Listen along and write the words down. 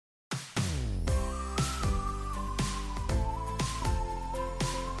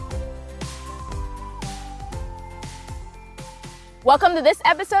Welcome to this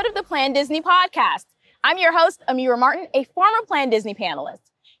episode of the Plan Disney podcast. I'm your host, Amira Martin, a former Plan Disney panelist.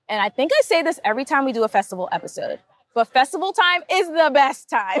 And I think I say this every time we do a festival episode, but festival time is the best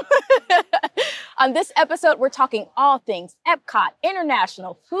time. On this episode, we're talking all things EPCOT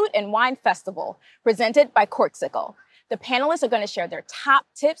International Food and Wine Festival, presented by Corksicle. The panelists are going to share their top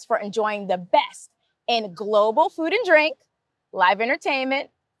tips for enjoying the best in global food and drink, live entertainment,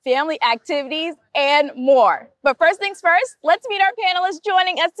 family activities, and more. But first things first, let's meet our panelists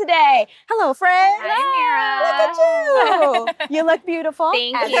joining us today. Hello, Fred. Hi, Mira. Look at you. You look beautiful.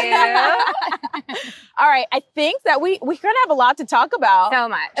 Thank you. All right, I think that we're going to have a lot to talk about. So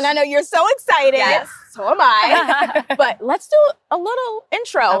much. And I know you're so excited. Yes. So am I. But let's do a little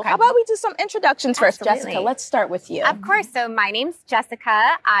intro. Okay. How about we do some introductions first? Absolutely. Jessica, let's start with you. Of course. So my name's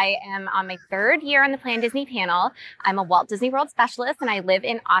Jessica. I am on my third year on the Plan Disney panel. I'm a Walt Disney World specialist, and I live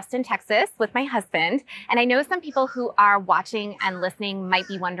in Austin, Texas with my husband. And I know some people who are watching and listening might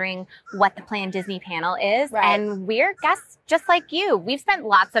be wondering what the Plan Disney panel is. Right. And we're guests just like you. We've spent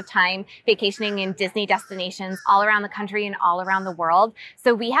lots of time vacationing in Disney destinations all around the country and all around the world.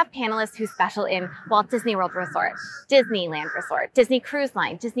 So we have panelists who special in Walt Disney World Resort, Disneyland Resort, Disney Cruise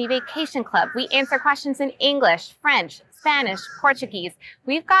Line, Disney Vacation Club. We answer questions in English, French, Spanish, Portuguese.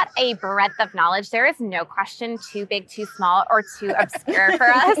 We've got a breadth of knowledge. There is no question too big, too small, or too obscure for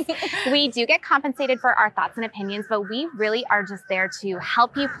us. We do get compensated for our thoughts and opinions, but we really are just there to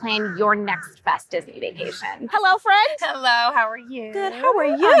help you plan your next best Disney vacation. Hello, friend. Hello, how are you? Good, how are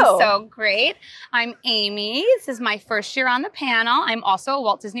you? I'm so great. I'm Amy. This is my first year on the panel. I'm also a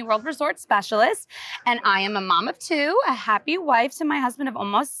Walt Disney World Resort specialist, and I am a mom of two, a happy wife to my husband of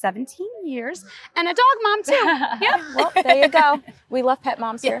almost 17 years, and a dog mom too. Yep. Well, there you go. We love pet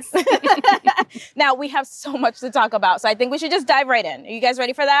moms here. Now, we have so much to talk about, so I think we should just dive right in. Are you guys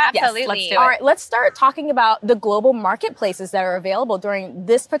ready for that? Yes, Absolutely. let's do it. All right, let's start talking about the global marketplaces that are available during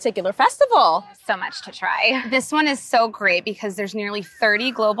this particular festival. So much to try. This one is so great because there's nearly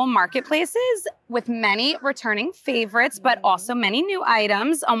 30 global marketplaces with many returning favorites, but also many new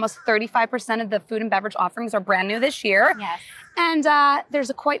items. Almost 35% of the food and beverage offerings are brand new this year. Yes. And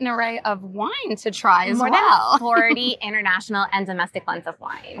there's quite an array of wine to try as More well. than 40 international and domestic blends of Oh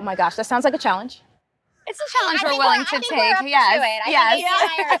wine. my gosh, that sounds like a challenge. It's a challenge I we're think willing I to think take. we're up to Yes. it. Yes. Amy and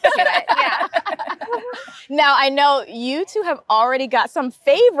I are up to it. Yeah. Now, I know you two have already got some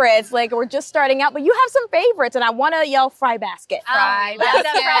favorites, like we're just starting out, but you have some favorites, and I want to yell fry basket. Fry love the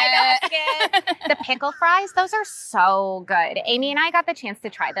basket. fry basket. The pickle fries, those are so good. Amy and I got the chance to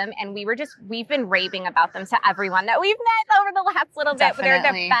try them, and we've been raving about them to everyone that we've met over the last little bit. They're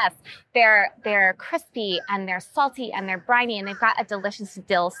Definitely. the best. They're crispy and they're salty and they're briny, and they've got a delicious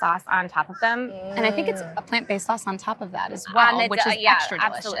dill sauce on top of them. And I think it's a plant-based sauce on top of that as well, On the which is yeah, extra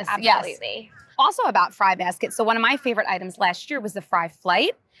delicious. Absolutely. Yes. Also about fry basket. So one of my favorite items last year was the fry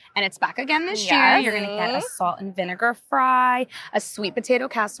flight. And it's back again this year. Yes. You're going to get a salt and vinegar fry, a sweet potato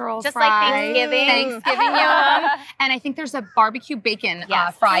casserole Just fry. like Thanksgiving. Thanksgiving yum. And I think there's a barbecue bacon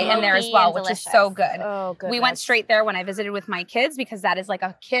Yes. fry in there as Smoky well, and which is delicious. so good. Oh, We went straight there when I visited with my kids because that is like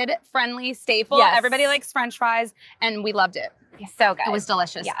a kid-friendly staple. Yes. Everybody likes French fries, and we loved it. So good. It was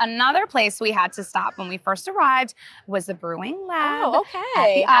delicious. Yeah. Another place we had to stop when we first arrived was the Brewing Lab. Oh,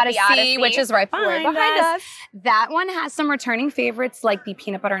 okay. At At the the Odyssey, Odyssey, which is right behind, us. us. That one has some returning favorites like the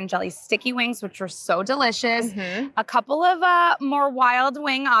peanut butter and jelly sticky wings, which were so delicious. Mhm. A couple of more wild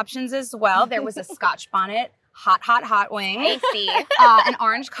wing options as well. There was a Scotch bonnet, hot wing. Tasty. An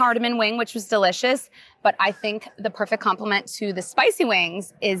orange cardamom wing, which was delicious. But I think the perfect complement to the spicy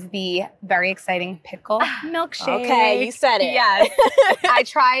wings is the very exciting pickle milkshake. Okay, you said it. Yes. I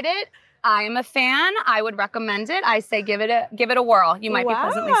tried it. I am a fan. I would recommend it. I say give it a whirl. You might be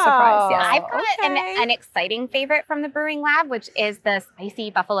pleasantly surprised. Yes. I've got Okay. an exciting favorite from the Brewing Lab, which is the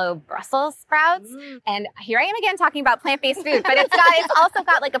spicy buffalo Brussels sprouts. And here I am again talking about plant-based food, but it's also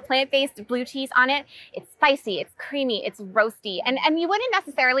got like a plant-based blue cheese on it. It's spicy, it's creamy, it's roasty. And you wouldn't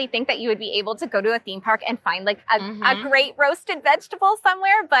necessarily think that you would be able to go to a theme park and find like a great roasted vegetable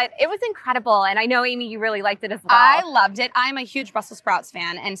somewhere, but it was incredible. And I know, Amy, you really liked it as well. I loved it. I'm a huge Brussels sprouts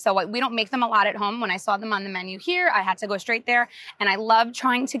fan. And so we don't make them a lot at home. When I saw them on the menu here, I had to go straight there. And I love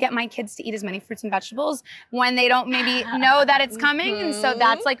trying to get my kids to eat as many fruits and vegetables when they don't maybe know that it's coming. And so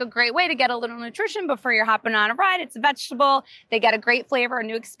that's like a great way to get a little nutrition before you're hopping on a ride. It's a vegetable. They get a great flavor, a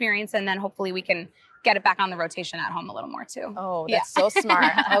new experience, and then hopefully we can get it back on the rotation at home a little more too. Oh, that's so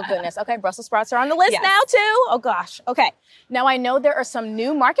smart. Oh, goodness. Okay, Brussels sprouts are on the list now, too. Oh, gosh. Okay. Now, I know there are some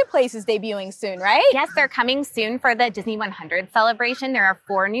new marketplaces debuting soon, right? Yes, they're coming soon for the Disney 100 celebration. There are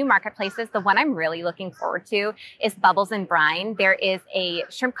 4 new marketplaces. The one I'm really looking forward to is Bubbles and Brine. There is a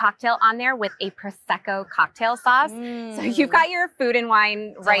shrimp cocktail on there with a Prosecco cocktail sauce. So you've got your food and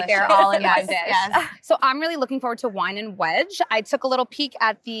wine right there all in one dish. Yes. So I'm really looking forward to Wine and Wedge. I took a little peek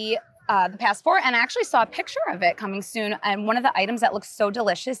at the passport, and I actually saw a picture of it coming soon. And one of the items that looks so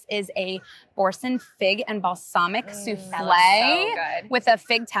delicious is a Boursin fig and balsamic souffle with a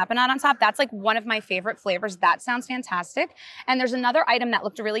fig tapenade on top. That's like one of my favorite flavors. That sounds fantastic. And there's another item that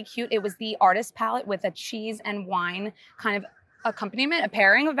looked really cute. It was the artist palette with a cheese and wine kind of accompaniment, a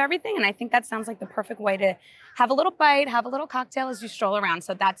pairing of everything. And I think that sounds like the perfect way to have a little bite, have a little cocktail as you stroll around.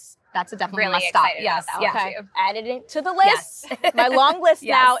 So that's a definitely really must stop. Yes. Okay. Added it to the list. Yes. My long list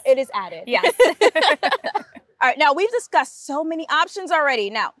now, it is added. Yes. All right. Now, we've discussed so many options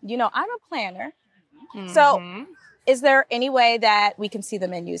already. Now, I'm a planner. So is there any way that we can see the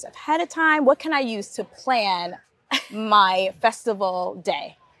menus ahead of time? What can I use to plan my festival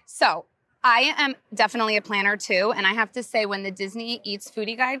day? So I am definitely a planner too. And I have to say, when the Disney Eats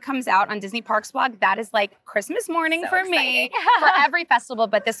Foodie Guide comes out on Disney Parks blog, that is like Christmas morning for me, for every festival,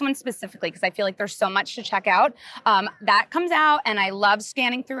 but this one specifically, because I feel like there's so much to check out. That comes out, and I love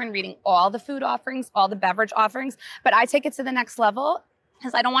scanning through and reading all the food offerings, all the beverage offerings, but I take it to the next level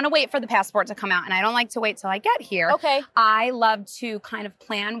because I don't want to wait for the passport to come out, and I don't like to wait till I get here. Okay. I love to kind of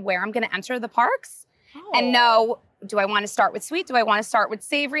plan where I'm going to enter the parks and know, do I want to start with sweet? Do I want to start with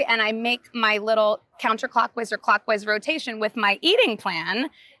savory? And I make my little counterclockwise or clockwise rotation with my eating plan.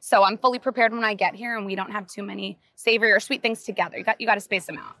 So I'm fully prepared when I get here, and we don't have too many savory or sweet things together. You got to space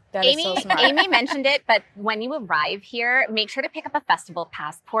them out. That is so smart. Amy mentioned it, but when you arrive here, make sure to pick up a festival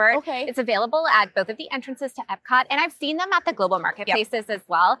passport. Okay. It's available at both of the entrances to EPCOT, and I've seen them at the global marketplaces as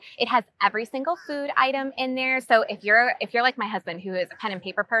well. It has every single food item in there. So if you're like my husband, who is a pen and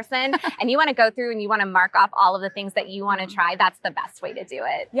paper person, and you want to go through and you want to mark off all of the things that you want to try, that's the best way to do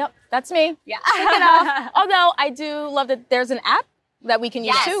it. Yep, that's me. Yeah. Although I do love that there's an app that we can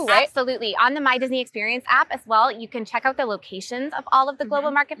use too, right? Absolutely. On the My Disney Experience app as well, you can check out the locations of all of the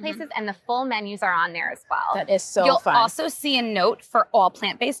global marketplaces, and the full menus are on there as well. That is so You'll fun. also see a note for all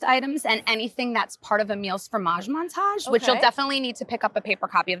plant-based items and anything that's part of a meals fromage montage, which you'll definitely need to pick up a paper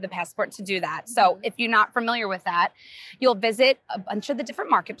copy of the passport to do that. So if you're not familiar with that, you'll visit a bunch of the different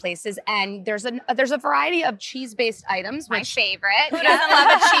marketplaces, and there's a variety of cheese-based items. My favorite. Who doesn't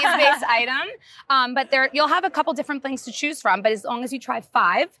love a cheese-based item? But you'll have a couple different things to choose from, but as long as you try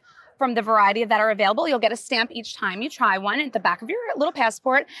 5 from the variety that are available, you'll get a stamp each time you try one at the back of your little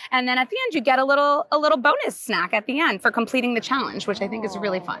passport. And then at the end, you get a little bonus snack at the end for completing the challenge, which I think is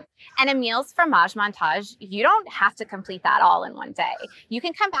really fun. And a meals fromage montage, you don't have to complete that all in one day. You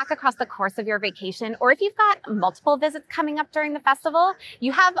can come back across the course of your vacation, or if you've got multiple visits coming up during the festival,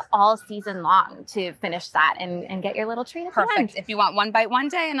 you have all season long to finish that and get your little treat at the end. Perfect. If you want one bite one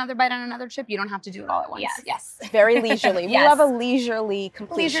day, another bite on another trip, you don't have to do it all at once. Yes. Very leisurely. We love a leisurely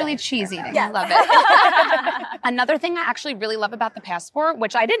completion. Leisurely cheese eating. I love it. Another thing I actually really love about the passport,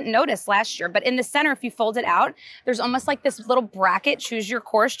 which I didn't notice last year, but in the center, if you fold it out, there's almost like this little bracket, choose your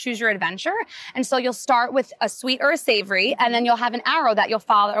course, choose your adventure. And so you'll start with a sweet or a savory, and then you'll have an arrow that you'll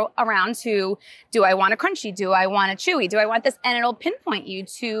follow around to, do I want a crunchy? Do I want a chewy? Do I want this? And it'll pinpoint you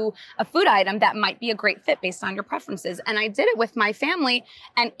to a food item that might be a great fit based on your preferences. And I did it with my family,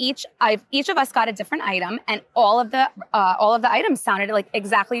 and each of us got a different item, and all of the items sounded like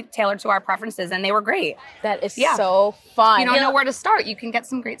exactly tailored to our preferences, and they were great. That is so fun. You don't know where to start. You can get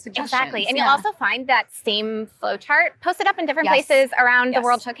some great suggestions. Exactly. And you'll also find that same flow chart posted up in different places around the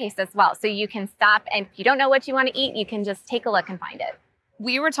World Showcase as well. So you can stop, and if you don't know what you want to eat, you can just take a look and find it.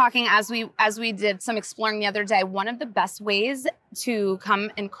 We were talking as we did some exploring the other day, one of the best ways to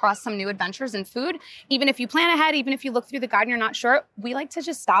come and cross some new adventures in food, even if you plan ahead, even if you look through the guide and you're not sure, we like to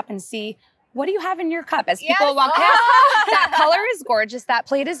just stop and see, what do you have in your cup? As people walk past, that color is gorgeous. That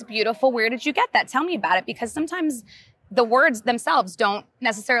plate is beautiful. Where did you get that? Tell me about it. Because sometimes the words themselves don't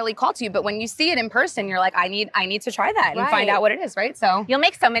necessarily call to you, but when you see it in person, you're like, I need to try that and find out what it is, right? So you'll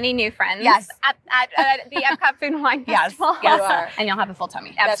make so many new friends. Yes. At the EPCOT Food and Wine Festival. Yes. You are. And you'll have a full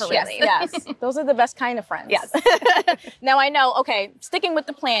tummy. Absolutely. Yes. Those are the best kind of friends. Yes. Now I know, okay, sticking with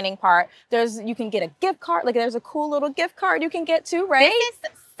the planning part, you can get a gift card. Like there's a cool little gift card you can get too, right?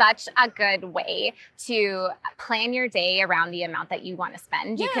 This is such a good way to plan your day around the amount that you want to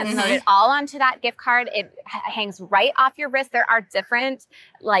spend. You can load it all onto that gift card. It hangs right off your wrist. There are different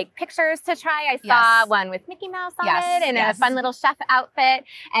like pictures to try. I saw one with Mickey Mouse on it and a fun little chef outfit.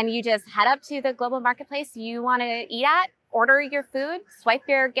 And you just head up to the global marketplace you want to eat at, order your food, swipe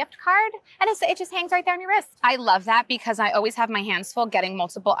your gift card, and it just hangs right there on your wrist. I love that because I always have my hands full getting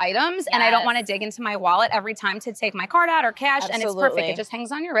multiple items and I don't want to dig into my wallet every time to take my card out or cash. And it's perfect. It just hangs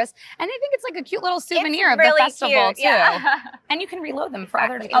on your wrist. And I think it's like a cute little souvenir of the festival too. And you can reload them for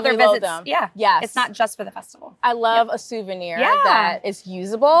other visits. Yeah. Yes. It's not just for the festival. I love a souvenir that is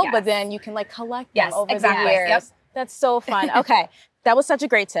usable, but then you can like collect them over the years. Yep. That's so fun. Okay. That was such a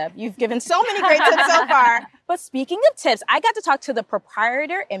great tip. You've given so many great tips so far. But speaking of tips, I got to talk to the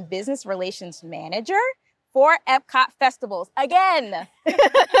proprietor and business relations manager for EPCOT Festivals again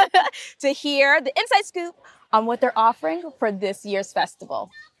to hear the inside scoop on what they're offering for this year's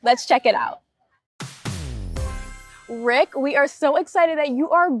festival. Let's check it out. Rick, we are so excited that you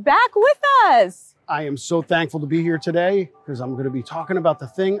are back with us. I am so thankful to be here today because I'm going to be talking about the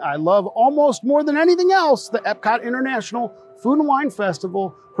thing I love almost more than anything else, the EPCOT International Food and Wine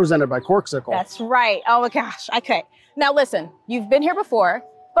Festival presented by Corksicle. That's right. Oh my gosh. Okay. Now listen, you've been here before,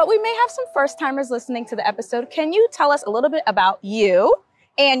 but we may have some first timers listening to the episode. Can you tell us a little bit about you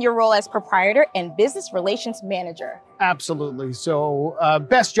and your role as proprietor and business relations manager? Absolutely. So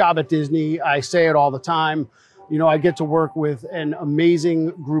best job at Disney. I say it all the time. You know, I get to work with an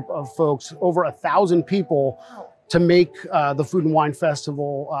amazing group of folks, over 1,000 people, to make the Food and Wine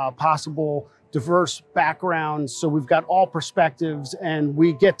Festival possible. Diverse backgrounds, so we've got all perspectives, and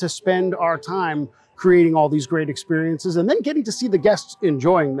we get to spend our time creating all these great experiences and then getting to see the guests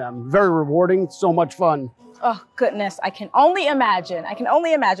enjoying them. Very rewarding, so much fun. Oh, goodness, I can only imagine.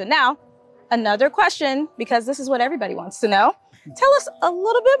 Now, another question, because this is what everybody wants to know. Tell us a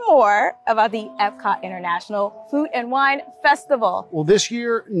little bit more about the EPCOT International Food and Wine Festival. Well, this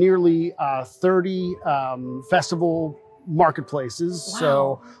year, nearly 30 festival marketplaces. Wow.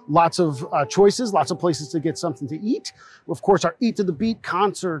 So lots of choices, lots of places to get something to eat. Of course, our Eat to the Beat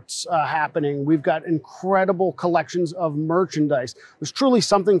concerts happening. We've got incredible collections of merchandise. There's truly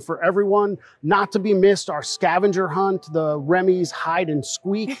something for everyone. Not to be missed, our scavenger hunt, the Remy's Hide and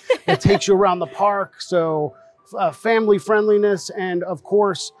Squeak that takes you around the park. So family friendliness, and of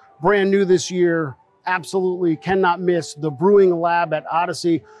course, brand new this year, absolutely cannot miss the Brewing Lab at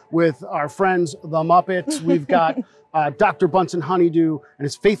Odyssey with our friends, the Muppets. We've got Dr. Bunsen Honeydew and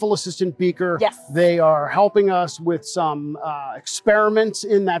his faithful assistant Beaker. Yes. They are helping us with some experiments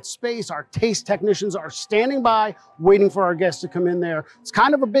in that space. Our taste technicians are standing by, waiting for our guests to come in there. It's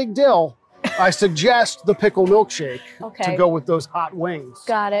kind of a big deal. I suggest the pickle milkshake to go with those hot wings.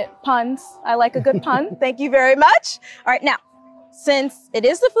 Got it. Puns. I like a good pun. Thank you very much. All right, now, since it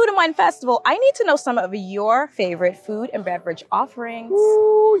is the Food and Wine Festival, I need to know some of your favorite food and beverage offerings.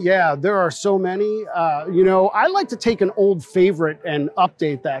 Ooh, yeah, there are so many. You know, I like to take an old favorite and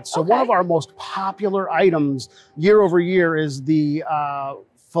update that. So one of our most popular items year over year is the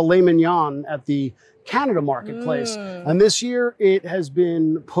filet mignon at the Canada Marketplace. And this year it has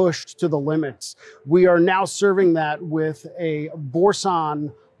been pushed to the limits. We are now serving that with a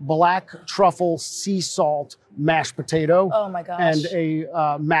Boursin black truffle sea salt mashed potato. Oh my gosh. And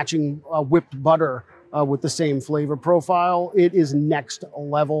a matching whipped butter with the same flavor profile. It is next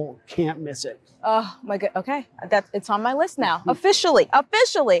level. Can't miss it. Oh my God. Okay. It's on my list now. Officially.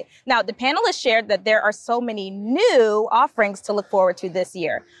 Now, the panelists shared that there are so many new offerings to look forward to this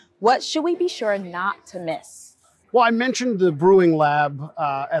year. What should we be sure not to miss? Well, I mentioned the Brewing Lab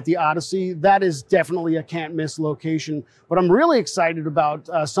at the Odyssey. That is definitely a can't miss location. But I'm really excited about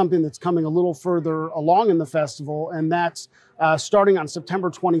something that's coming a little further along in the festival, and that's starting on September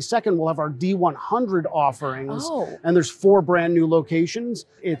 22nd, we'll have our D100 offerings. And there's 4 brand new locations.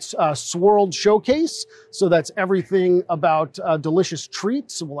 It's a swirled showcase. So that's everything about delicious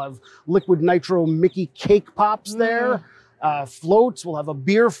treats. We'll have liquid nitro Mickey cake pops there. Floats, we'll have a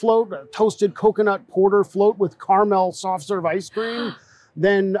beer float, a toasted coconut porter float with caramel soft serve ice cream.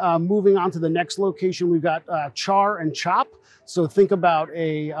 Then moving on to the next location, we've got char and chop. So think about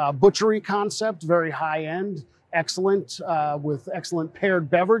a butchery concept, very high end. Excellent, with excellent paired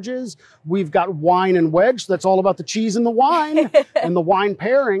beverages. We've got wine and wedge. That's all about the cheese and the wine and the wine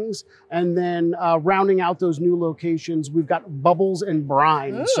pairings. And then rounding out those new locations, we've got bubbles and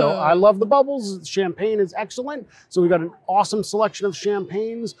brine. So I love the bubbles. Champagne is excellent. So we've got an awesome selection of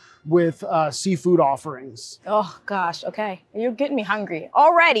champagnes with seafood offerings. Oh gosh, okay. You're getting me hungry.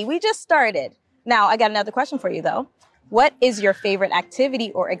 Alrighty, we just started. Now I got another question for you though. What is your favorite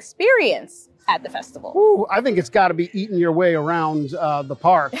activity or experience at the festival? Ooh, I think it's got to be eating your way around the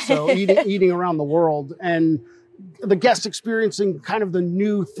park. So eating around the world, and the guests experiencing kind of the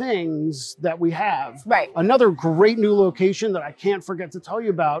new things that we have. Right. Another great new location that I can't forget to tell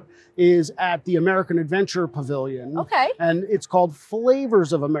you about is at the American Adventure Pavilion. Okay. And it's called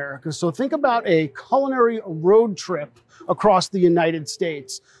Flavors of America. So think about a culinary road trip across the United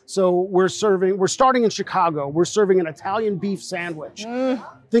States. So we're starting in Chicago. We're serving an Italian beef sandwich.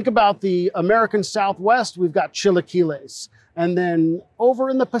 Think about the American Southwest. We've got chilaquiles. And then over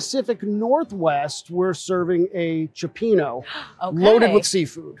in the Pacific Northwest, we're serving a cioppino loaded with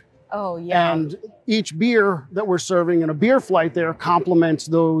seafood. Oh, yeah. And each beer that we're serving in a beer flight there complements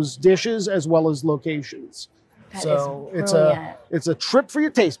those dishes as well as locations. So it's a trip for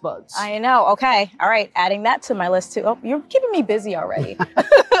your taste buds. I know. Okay. All right. Adding that to my list too. Oh, you're keeping me busy already. All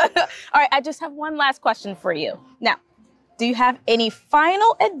right. I just have one last question for you. Now, do you have any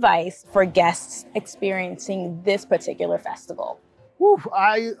final advice for guests experiencing this particular festival?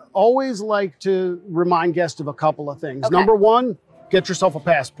 I always like to remind guests of a couple of things. Okay. Number one, get yourself a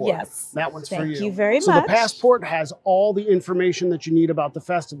passport. Yes. That one's for you. Thank you very much. So the passport has all the information that you need about the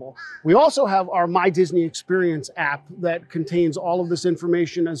festival. We also have our My Disney Experience app that contains all of this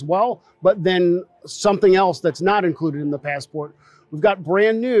information as well, but then something else that's not included in the passport. We've got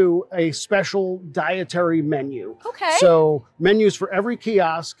brand new, a special dietary menu. Okay. So menus for every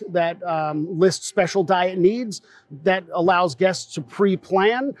kiosk that lists special diet needs, that allows guests to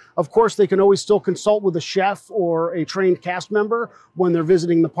pre-plan. Of course, they can always still consult with a chef or a trained cast member when they're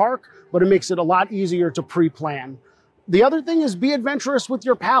visiting the park, but it makes it a lot easier to pre-plan. The other thing is be adventurous with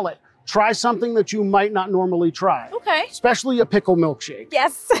your palate. Try something that you might not normally try. Okay. Especially a pickle milkshake.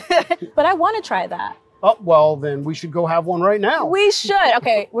 Yes. But I want to try that. Oh, well, then we should go have one right now. We should.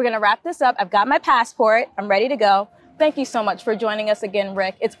 Okay, we're going to wrap this up. I've got my passport. I'm ready to go. Thank you so much for joining us again,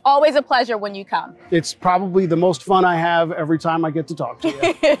 Rick. It's always a pleasure when you come. It's probably the most fun I have every time I get to talk to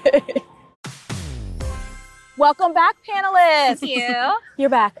you. Welcome back, panelists. Thank you. You're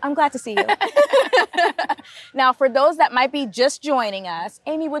back. I'm glad to see you. Now, for those that might be just joining us,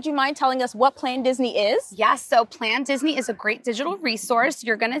 Amy, would you mind telling us what Plan Disney is? Yes, so Plan Disney is a great digital resource.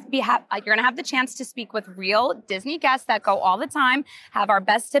 You're gonna have the chance to speak with real Disney guests that go all the time, have our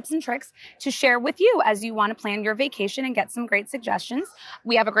best tips and tricks to share with you as you want to plan your vacation and get some great suggestions.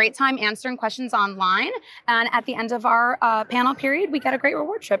 We have a great time answering questions online, and at the end of our panel period, we get a great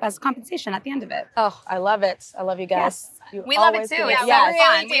reward trip as compensation at the end of it. Oh, I love it. I love you guys. Yes. We love it too. It's so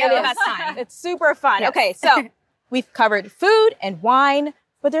fun. We have the best time. It's super fun. Yes. Okay, so we've covered food and wine,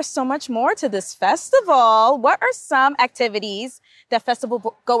 but there's so much more to this festival. What are some activities that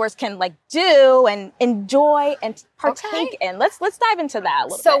festival goers can do and enjoy and partake in? Let's dive into that a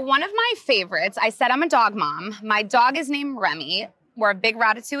little bit. So one of my favorites, I said I'm a dog mom. My dog is named Remy. We're a big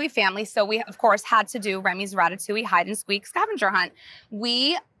Ratatouille family, so we, of course, had to do Remy's Ratatouille hide and squeak scavenger hunt.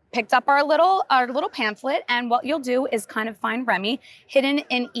 We picked up our little pamphlet, and what you'll do is kind of find Remy hidden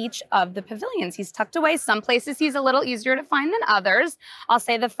in each of the pavilions. He's tucked away. Some places he's a little easier to find than others. I'll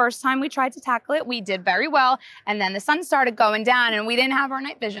say the first time we tried to tackle it, we did very well, and then the sun started going down, and we didn't have our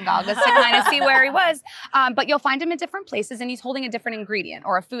night vision goggles to kind of see where he was. But you'll find him in different places, and he's holding a different ingredient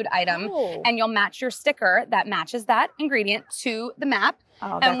or a food item, and you'll match your sticker that matches that ingredient to the map.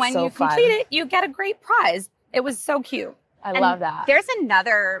 Oh, and when you complete it, you get a great prize. It was so cute. I love that. There's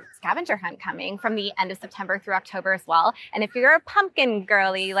another scavenger hunt coming from the end of September through October as well. And if you're a pumpkin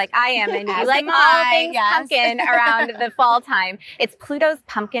girly like I am, and you like all things pumpkin around the fall time, it's Pluto's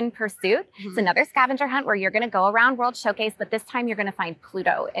Pumpkin Pursuit. It's another scavenger hunt where you're going to go around World Showcase, but this time you're going to find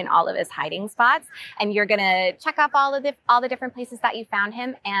Pluto in all of his hiding spots, and you're going to check off all the different places that you found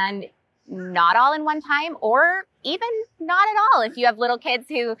him, and not all in one time, or even not at all. If you have little kids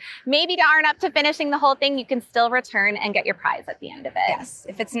who maybe aren't up to finishing the whole thing, you can still return and get your prize at the end of it. Yes.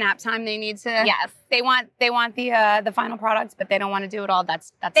 If it's nap time, they need to. Yes. They want the final product, but they don't want to do it all.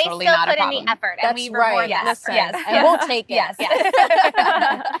 That's they totally still not a put problem. in the effort, and That's we right. reward Yes. that effort. Yes. And we'll take it.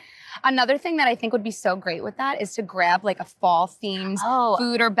 Yes. Another thing that I think would be so great with that is to grab like a fall themed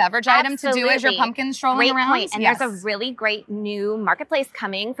food or beverage item to do as your pumpkin strolling great around. Point. And there's a really great new marketplace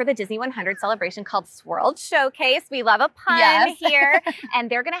coming for the Disney 100 celebration called Swirled Showcase. We love a pun here. And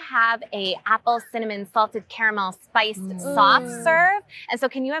they're going to have a apple, cinnamon, salted caramel spiced soft serve. And so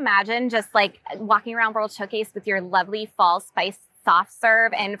can you imagine just like walking around World Showcase with your lovely fall spiced soft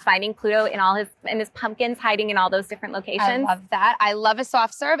serve and finding Pluto in his pumpkins hiding in all those different locations? I love that. I love a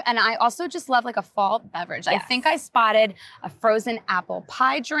soft serve, and I also just love like a fall beverage. Yes. I think I spotted a frozen apple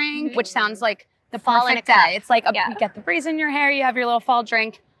pie drink, which sounds like the fall in perfect a cup. day. It's like you get the breeze in your hair, you have your little fall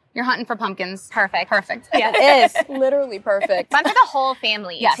drink. You're hunting for pumpkins. Perfect. Perfect. Yeah, it is literally perfect. Fun for the whole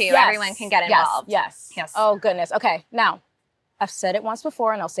family, too. Yes. Everyone can get involved. Yes. Oh, goodness. Okay, now, I've said it once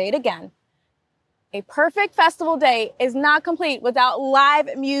before, and I'll say it again. A perfect festival day is not complete without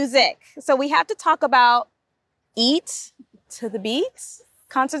live music. So we have to talk about Eat to the Beat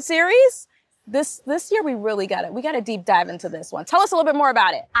concert series. This year we really got to deep dive into this one. Tell us a little bit more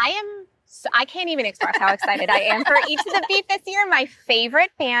about it. I can't even express how excited I am for Eat to the Beat this year. My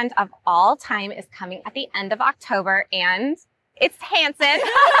favorite band of all time is coming at the end of October, and it's Hanson.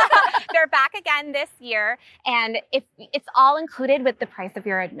 They're back again this year, and it's all included with the price of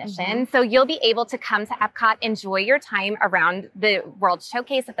your admission. Mm-hmm. So you'll be able to come to EPCOT, enjoy your time around the World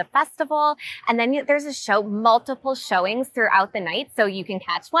Showcase at the festival, and then there's multiple showings throughout the night, so you can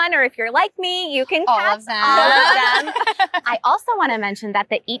catch one, or if you're like me, you can catch all of them. I also want to mention that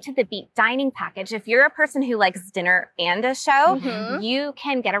the Eat to the Beat dining package, if you're a person who likes dinner and a show, you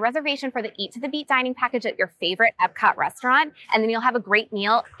can get a reservation for the Eat to the Beat dining package at your favorite EPCOT restaurant. And then you'll have a great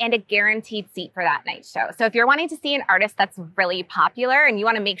meal and a guaranteed seat for that night's show. So if you're wanting to see an artist that's really popular and you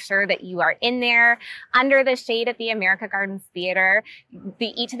want to make sure that you are in there under the shade at the America Gardens Theater,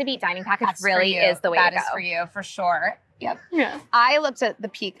 the Eat to the Beat dining package really is the way to go. That is for you, for sure. Yep. Yeah. I looked at the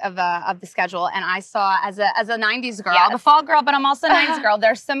peak of the schedule, and I saw as a 90s girl, I'm a fall girl, but I'm also a 90s girl.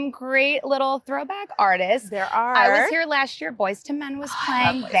 There's some great little throwback artists. There are. I was here last year. Boyz II Men was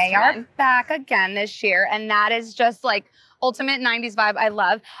playing. They are back again this year, and that is just like ultimate 90s vibe I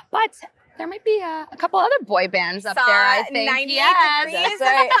love. But there might be a couple other boy bands up there, I think. 98 Degrees is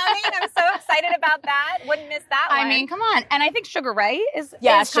right. coming. I'm so excited about that. Wouldn't miss that one. I mean, come on. And I think Sugar Ray is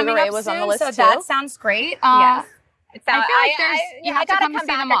Sugar coming Ray up was soon, on the list so too. that sounds great. Yes. So I feel like you have to come back see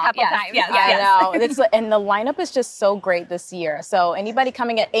them a all. couple Yes, times. yes, I know. And the lineup is just so great this year. So anybody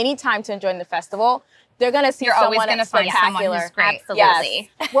coming at any time to join the festival, they're going to see someone always going to find someone who's great. Absolutely.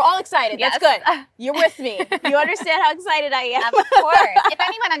 Yes. We're all excited. Yes. That's good. You're with me. You understand how excited I am. Of course. If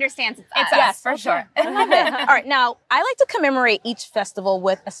anyone understands, it's us. Yes, for sure. I love it. All right. Now, I like to commemorate each festival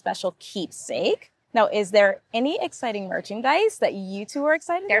with a special keepsake. Now, is there any exciting merchandise that you two are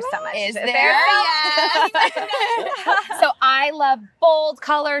excited There's about? so much. Is there? Yes. So I love bold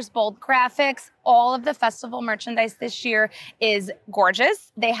colors, bold graphics. All of the festival merchandise this year is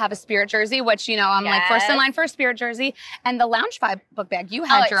gorgeous. They have a Spirit jersey, which, I'm like first in line for a Spirit jersey. And the Loungefly book bag you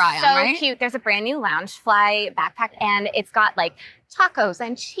had your eye on, right? So cute. There's a brand new Loungefly backpack, and it's got like tacos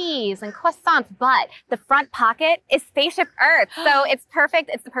and cheese and croissants, but the front pocket is Spaceship Earth. So it's perfect.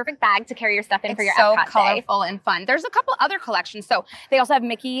 It's the perfect bag to carry your stuff in for your so EPCOT colorful day. and fun. There's a couple other collections. So they also have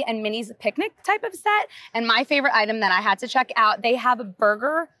Mickey and Minnie's picnic type of set. And my favorite item that I had to check out, they have a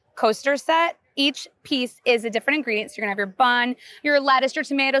burger coaster set. Each piece is a different ingredient. So you're gonna have your bun, your lettuce, your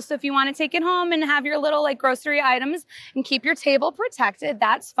tomatoes. So if you want to take it home and have your little like grocery items and keep your table protected,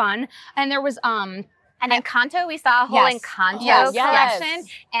 that's fun. And there was And Encanto, we saw a whole Encanto collection.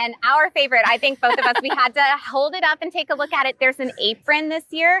 And our favorite, I think both of us, we had to hold it up and take a look at it. There's an apron this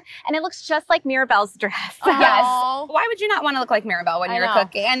year, and it looks just like Mirabelle's dress. Yes. Why would you not want to look like Mirabelle when you're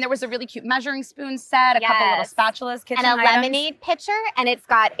cooking? And there was a really cute measuring spoon set, a couple little spatulas, kitchen and a items. lemonade pitcher, and it's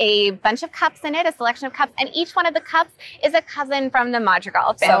got a bunch of cups in it, a selection of cups, and each one of the cups is a cousin from the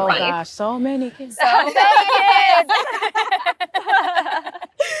Madrigal family. Oh gosh, so many kids. So many kids.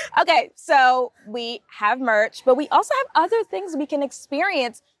 Okay, so we have merch, but we also have other things we can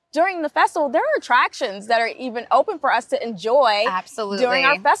experience during the festival. There are attractions that are even open for us to enjoy during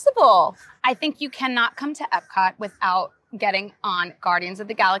our festival. I think you cannot come to EPCOT without getting on Guardians of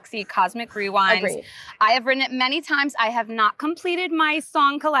the Galaxy Cosmic Rewinds. Agreed. I have written it many times. I have not completed my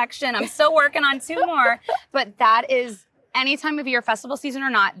song collection. I'm still working on 2 more, but that is any time of year, festival season or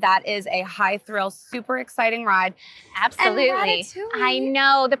not, that is a high thrill, super exciting ride. Absolutely. I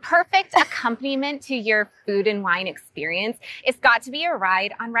know. The perfect accompaniment to your food and wine experience, it's got to be a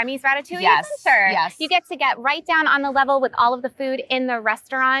ride on Remy's Ratatouille Adventure. Yes. You get to get right down on the level with all of the food in the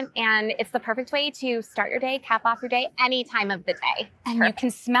restaurant, and it's the perfect way to start your day, cap off your day, any time of the day. And you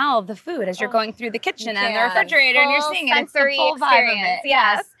can smell the food as you're going through the kitchen and the refrigerator, and you're seeing it. It's the full vibe of it.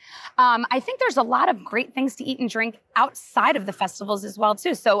 Yes. I think there's a lot of great things to eat and drink outside of the festivals as well,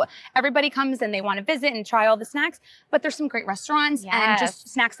 too. So everybody comes and they want to visit and try all the snacks, but there's some great restaurants and just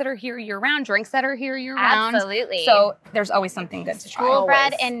snacks that are here year-round, drinks that are here year-round. Absolutely. So there's always something good to try. School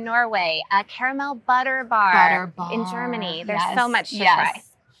bread in Norway, a caramel butter bar in Germany. There's so much to try.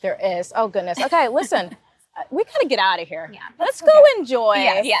 There is. Oh, goodness. Okay, listen. We gotta get out of here. Yeah, Let's go enjoy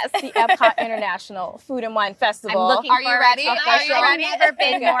Yes. the EPCOT International Food and Wine Festival. I'm looking Are you forward ready? to it. Are you I've ready? never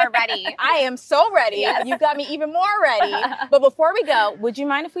been more ready. I am so ready. Yes. You got me even more ready. But before we go, would you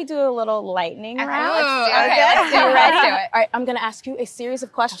mind if we do a little lightning round? Let's do it. You ready? Let's do it. All right, I'm gonna ask you a series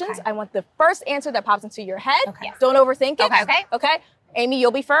of questions. Okay. I want the first answer that pops into your head. Okay. Yes. Don't overthink it. Okay. Okay. Amy,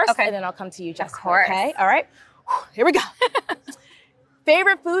 you'll be first, Okay. and then I'll come to you, Jessica. course. Okay. All right. Here we go.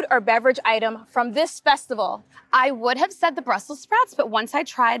 Favorite food or beverage item from this festival? I would have said the Brussels sprouts, but once I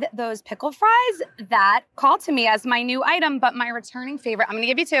tried those pickle fries, that called to me as my new item. But my returning favorite, I'm going to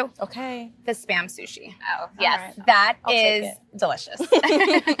give you two. Okay. The Spam sushi. Oh, yes. right. That I'll take is it. delicious.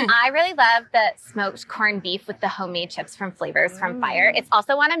 I really love the smoked corned beef with the homemade chips from Flavors from Fire. It's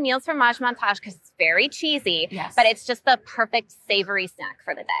also one of Meals from Maj Montage because it's very cheesy, Yes. but it's just the perfect savory snack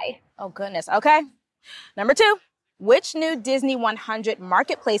for the day. Oh, goodness. Okay. Number 2. Which new Disney 100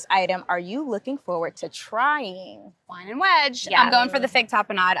 marketplace item are you looking forward to trying? Wine and wedge. Yeah. I'm going for the fig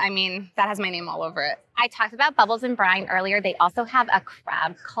tapenade. I mean, that has my name all over it. I talked about Bubbles and Brine earlier. They also have a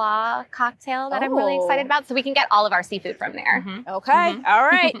crab claw cocktail that I'm really Oh. excited about, so we can get all of our seafood from there. Okay. All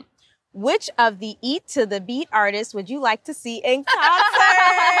right. Which of the Eat to the Beat artists would you like to see in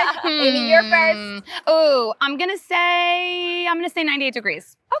concert? Amy, you're first. Oh, I'm gonna say 98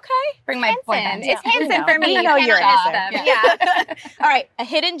 Degrees. Okay. Bring my boyfriend. It's Yeah, we Hanson know. for me. We You know cannot your miss answer. them. Yeah. All right. A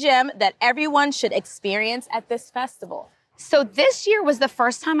hidden gem that everyone should experience at this festival. So this year was the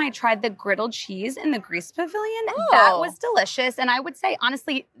first time I tried the griddled cheese in the Grease Pavilion. Oh. That was delicious. And I would say,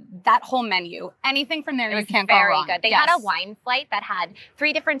 honestly, that whole menu, anything from there, It you was can't go very wrong. good. They had a wine flight that had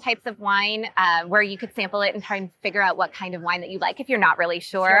 3 different types of wine where you could sample it and try and figure out what kind of wine that you like if you're not really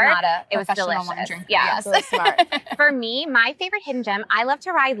sure. If you're not a It was professional wine delicious. drinker. Yeah. Yes. Really smart. For me, my favorite hidden gem, I love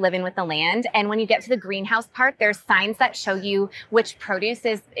to ride Living with the Land. And when you get to the greenhouse part, there's signs that show you which produce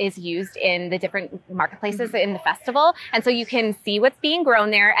is used in the different marketplaces in the festival. And so you can see what's being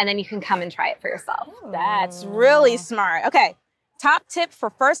grown there, and then you can come and try it for yourself. That's really smart. Okay. Top tip for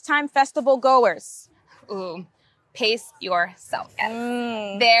first-time festival goers. Ooh, pace yourself.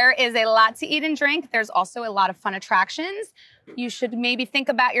 Mm. There is a lot to eat and drink. There's also a lot of fun attractions. You should maybe think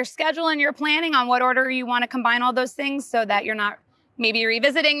about your schedule and your planning on what order you want to combine all those things so that you're not maybe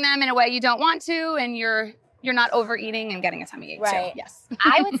revisiting them in a way you don't want to, and you're not overeating and getting a tummy ache. Right. So, yes.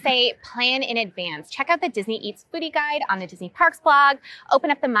 I would say plan in advance. Check out the Disney Eats Foodie Guide on the Disney Parks blog.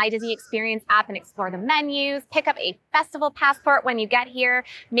 Open up the My Disney Experience app and explore the menus. Pick up a festival passport when you get here.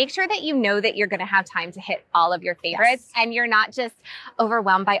 Make sure that you know that you're going to have time to hit all of your favorites and you're not just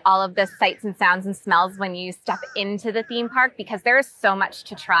overwhelmed by all of the sights and sounds and smells when you step into the theme park, because there is so much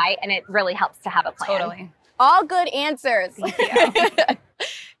to try and it really helps to have a plan. Totally. All good answers. Thank you.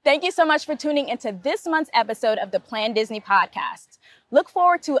 Thank you so much for tuning into this month's episode of the Plan Disney podcast. Look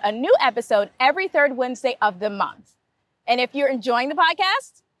forward to a new episode every 3rd Wednesday of the month. And if you're enjoying the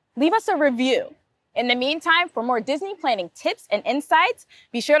podcast, leave us a review. In the meantime, for more Disney planning tips and insights,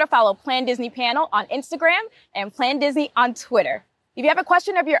 be sure to follow Plan Disney Panel on Instagram and Plan Disney on Twitter. If you have a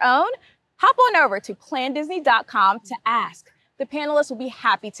question of your own, hop on over to plandisney.com to ask. The panelists will be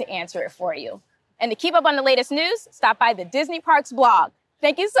happy to answer it for you. And to keep up on the latest news, stop by the Disney Parks blog.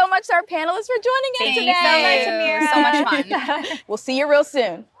 Thank you so much to our panelists for joining us Thank you today. so much, Amira. So much fun. We'll see you real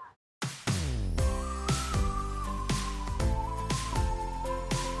soon.